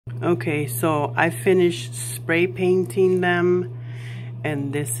Okay, so I finished spray painting them,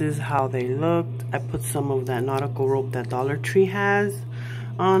 and this is how they looked. I put some of that nautical rope that Dollar Tree has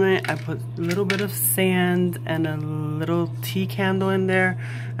on it. I put a little bit of sand and a little tea candle in there.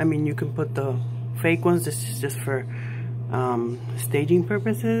 I mean, you can put the fake ones. This is just for staging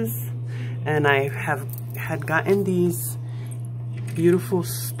purposes. And I had gotten these beautiful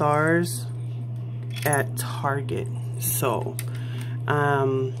stars at Target. So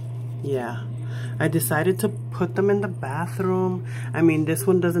yeah, I decided to put them in the bathroom. I mean, this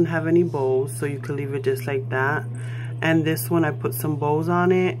one doesn't have any bows, so you could leave it just like that. And this one, I put some bows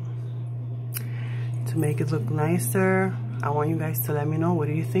on it to make it look nicer. I want you guys to let me know, what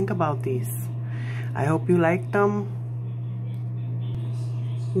do you think about these? I hope you like them.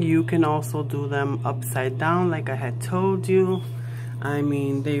 You can also do them upside down like I had told you. I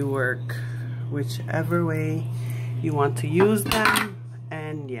mean, they work whichever way you want to use them.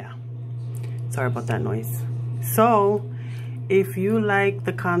 And yeah, sorry about that noise. So if you like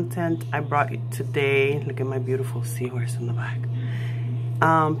the content I brought you today, look at my beautiful seahorse in the back.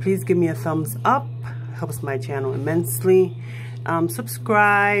 Please give me a thumbs up, helps my channel immensely.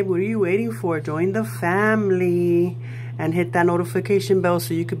 Subscribe, what are you waiting for? Join the family and hit that notification bell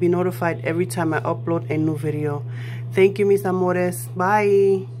so you could be notified every time I upload a new video. Thank you, mis amores.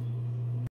 Bye.